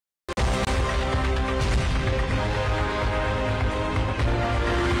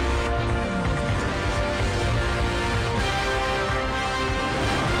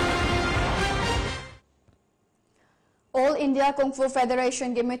India Kung Fu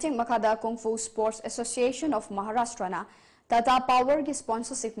Federation gi meeting makada Kung Fu Sports Association of Maharashtra na Tata Power gi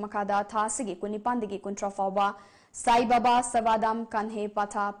sponsorship makada tha sigi kunipandigi kuntra fawba Sai Baba Savadam Kanhe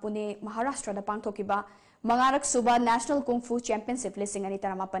Patha Pune Maharashtra da pangthokiba mangarak suba National Kung Fu Championship lising ani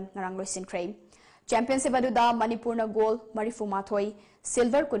taramapan ngarang loisinkhre Championship aduda Manipur na gold marifu mathoi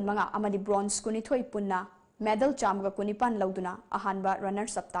silver kunmanga amadi bronze kunithoi punna medal chamga kunipan lauduna ahanba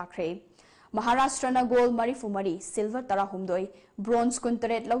runners up takre Maharashtra na gold marifu mari silver tara humdoi bronze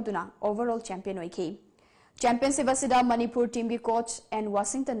kuntaret lauduna overall champion oiki Championship asida Manipur team gi coach and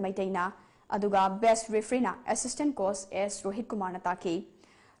Washington Maitaina aduga best referee na assistant coach S Rohit Kumar na taki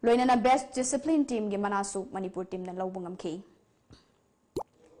loinana best discipline team gi manasu Manipur team na laubungam ki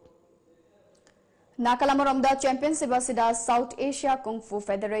Nakalamaromda Championship asida South Asia Kung Fu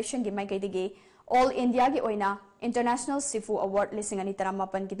Federation gi maikaidigi All India gi oina International Sifu Award lisingani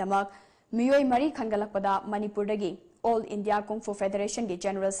taramapan ki damak Miyoi Mari Khangalakpada Manipur dagi All India Kung Fu Federation gi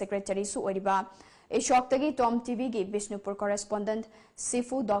General Secretary su oriba Ishok tagi Tom TV gi Bishnupur correspondent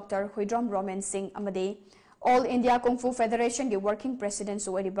Sifu Dr. Huidrom Roman Singh amade All India Kung Fu Federation gi working president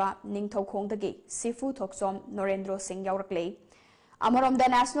su oriba Ningthau Khong dagi Sifu Thoksom Norendro Singh yaurakle Amarom the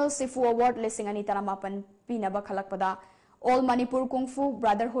National Sifu Award lisingani taramapan pinaba khalakpada All Manipur Kung Fu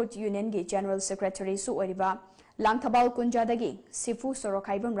Brotherhood Union gi General Secretary su oriba Langthabal Kunjadagi Sifu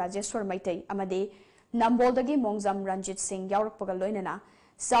Sorokaibam Rajeshwar Maitai amade Namboldagi Mongzam Ranjit Singh yaurakpaga loinana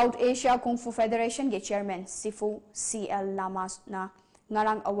South Asia Kung Fu Federation ge chairman Sifu CL Lamas na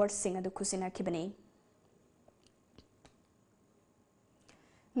ngarang award sing adu kusina kibani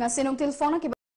ngasinong tilfona